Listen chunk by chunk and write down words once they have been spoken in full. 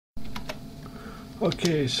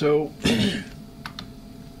Okay, so,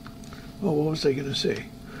 oh, what was I going to say?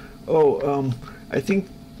 Oh, I think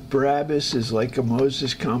Barabbas is like a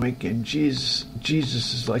Moses comic and Jesus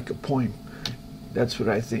is like a poem. That's what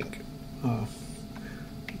I think.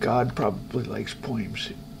 God probably likes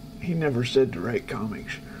poems. He never said to write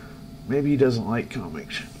comics. Maybe he doesn't like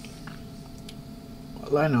comics.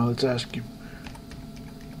 Well, I know, let's ask him.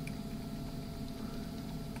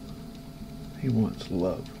 He wants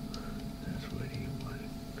love. That's what he wanted.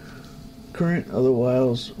 Current,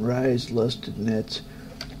 otherwise, rise, lusted nets.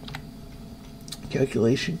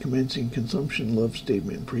 Calculation, commencing, consumption, love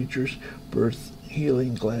statement, preachers, birth,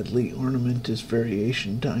 healing, gladly, ornamentous,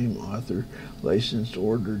 variation, time, author, licensed,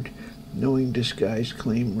 ordered, knowing, disguise,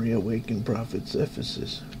 claim, reawaken, prophets,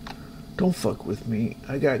 Ephesus. Don't fuck with me.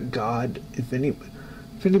 I got God. If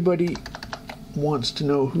anybody wants to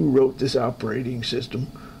know who wrote this operating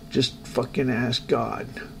system, just fucking ask God,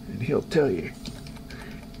 and he'll tell you.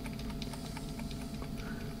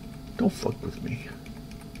 Don't fuck with me.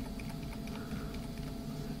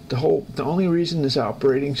 The only reason this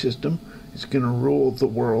operating system is going to rule the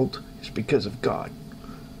world is because of God.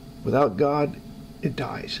 Without God, it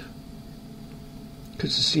dies.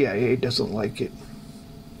 Because the CIA doesn't like it.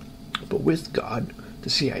 But with God, the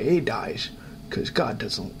CIA dies. Because God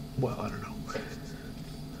doesn't, well, I don't know.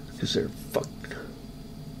 Because they're fucked.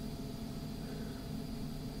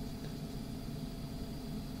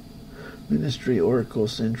 Ministry, Oracle,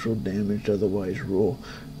 Central, damaged, otherwise rule.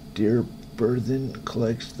 Dear burthen,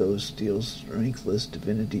 collects those, steals, strengthless,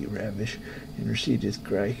 divinity, ravish, intercedeth,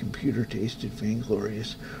 cry, computer, tasted,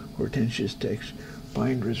 vainglorious, hortensious, text,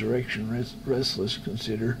 bind, resurrection, restless,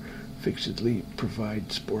 consider, fixedly,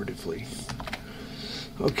 provide, sportively.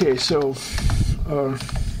 Okay, so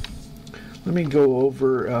let me go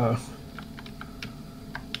over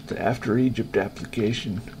the After Egypt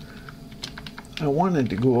application. I wanted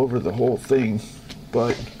to go over the whole thing,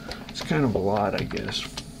 but it's kind of a lot, I guess.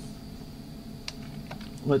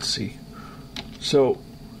 Let's see. So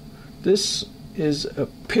this is a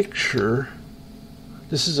picture.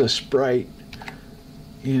 This is a sprite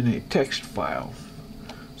in a text file.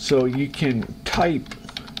 So you can type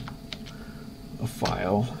a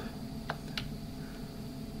file.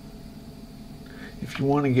 If you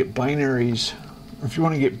want to get binaries, or if you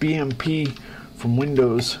want to get BMP from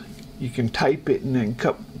Windows, you can type it and then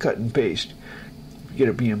cut and paste. You get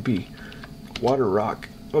a BMP. Water rock.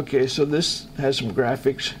 Okay, so this has some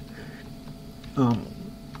graphics.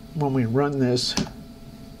 When we run this,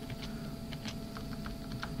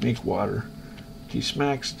 make water, he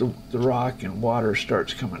smacks the rock and water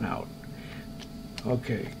starts coming out.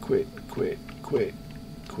 Okay, quit.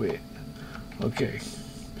 Okay,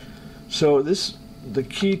 so the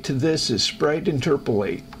key to this is sprite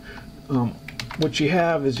interpolate. What you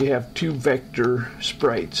have is you have two vector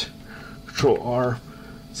sprites. Control R.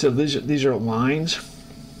 So these are lines.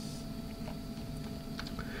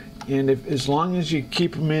 And as long as you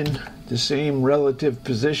keep them in the same relative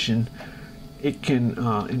position, it can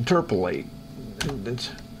interpolate.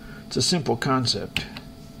 It's a simple concept.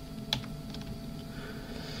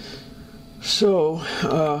 So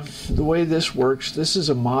the way this works, this is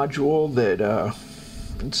a module that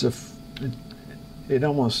it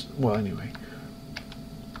almost, well, anyway.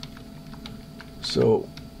 So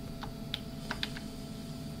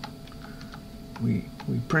we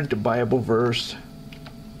print a Bible verse.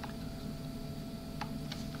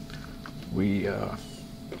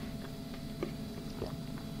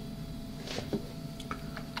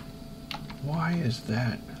 Why is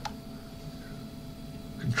that?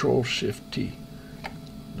 Control Shift T.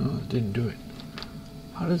 No, it didn't do it.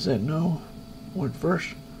 How does that know what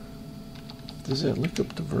verse? Does that look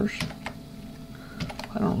up the verse?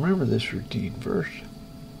 I don't remember this routine. Verse.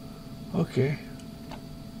 Okay.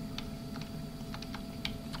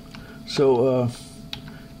 So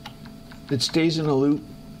it stays in a loop.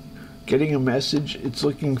 Getting a message, it's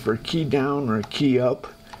looking for a key down or a key up.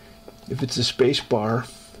 If it's a space bar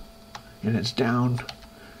and it's down,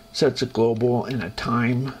 sets a global and a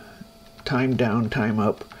time down, time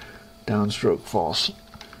up, downstroke false.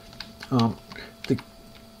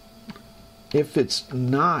 If it's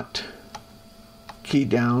not key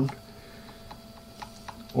down,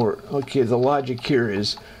 or okay, the logic here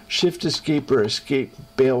is shift escape or escape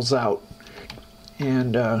bails out,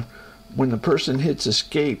 and when the person hits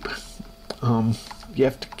escape, you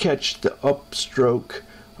have to catch the upstroke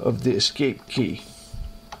of the escape key.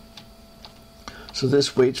 So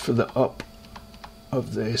this waits for the up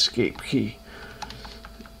of the escape key.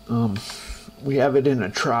 We have it in a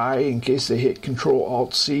try in case they hit Control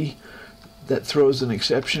Alt C. that throws an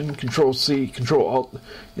exception. Control C, Control Alt.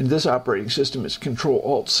 In this operating system, it's Control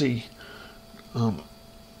Alt C.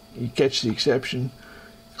 You catch the exception.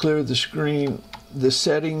 Clear the screen. The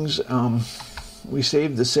settings, we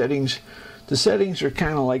save the settings. The settings are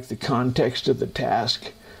kind of like the context of the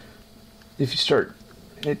task. If you start,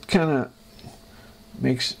 it kind of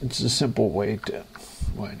makes, it's a simple way to,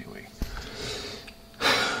 well, anyway.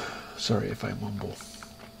 Sorry if I mumble.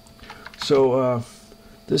 So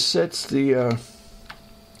this sets the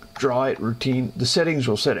draw it routine. The settings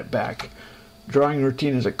will set it back. Drawing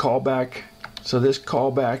routine is a callback. So this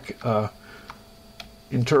callback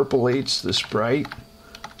interpolates the sprite,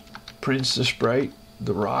 prints the sprite,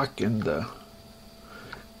 the rock, and the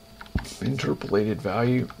interpolated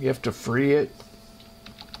value. You have to free it.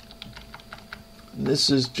 And this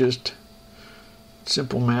is just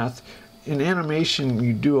simple math. In animation,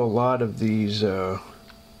 you do a lot of these.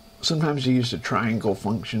 Sometimes you use the triangle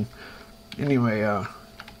function. Anyway,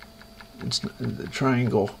 it's the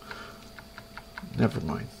triangle. Never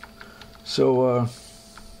mind. So,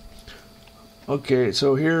 okay,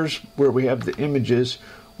 so here's where we have the images.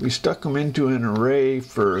 We stuck them into an array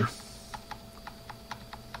for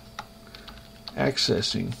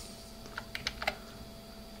accessing.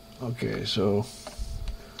 Okay, so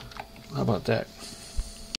how about that?